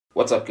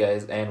What's up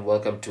guys, and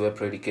welcome to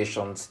April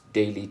Education's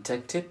Daily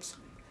Tech Tips.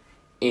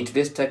 In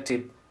today's tech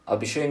tip, I'll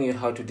be showing you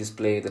how to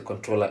display the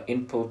controller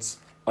inputs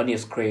on your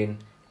screen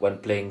when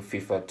playing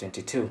FIFA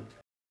 22.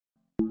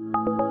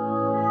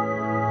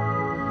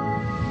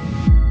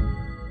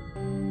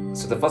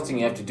 So the first thing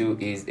you have to do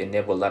is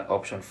enable that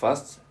option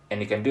first,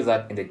 and you can do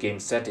that in the game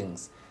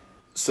settings.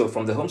 So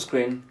from the home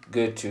screen,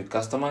 go to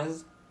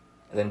Customize,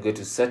 and then go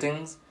to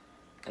Settings,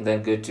 and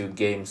then go to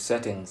Game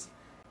Settings.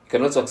 You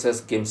can also access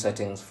game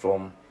settings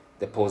from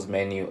the pause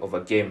menu of a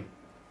game.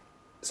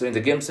 So in the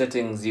game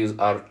settings, use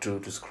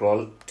R2 to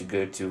scroll to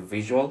go to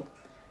Visual,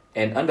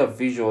 and under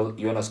Visual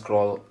you want to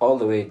scroll all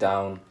the way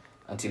down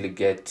until you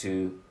get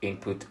to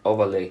Input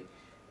Overlay,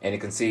 and you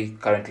can see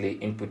currently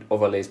Input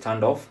Overlay is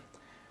turned off,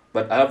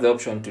 but I have the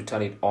option to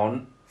turn it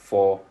on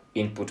for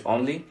input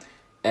only,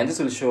 and this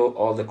will show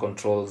all the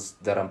controls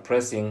that I'm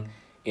pressing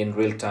in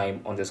real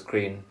time on the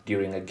screen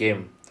during a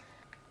game.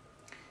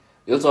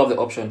 You also have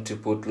the option to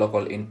put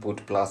local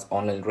input plus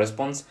online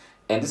response,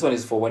 and this one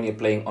is for when you're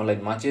playing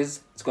online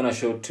matches. It's going to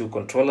show two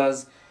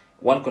controllers.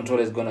 One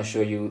controller is going to show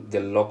you the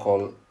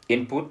local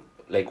input,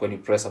 like when you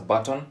press a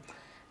button,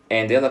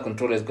 and the other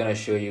controller is going to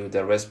show you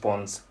the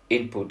response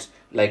input,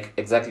 like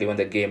exactly when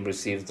the game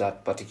receives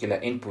that particular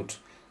input.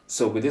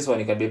 So with this one,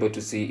 you can be able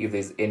to see if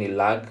there's any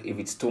lag. If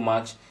it's too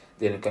much,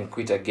 then you can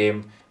quit a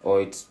game,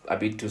 or it's a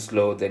bit too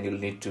slow, then you'll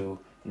need to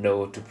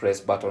know to press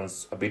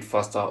buttons a bit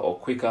faster or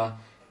quicker.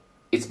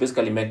 It's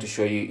basically meant to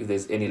show you if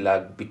there's any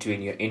lag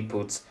between your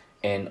inputs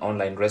and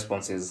online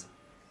responses.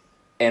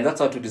 And that's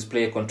how to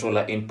display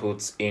controller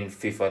inputs in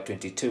FIFA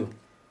 22.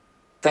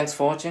 Thanks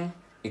for watching.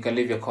 You can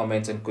leave your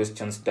comments and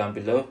questions down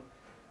below.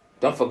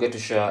 Don't forget to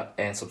share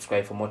and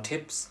subscribe for more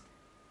tips.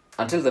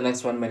 Until the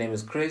next one, my name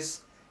is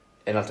Chris,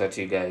 and I'll talk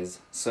to you guys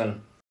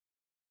soon.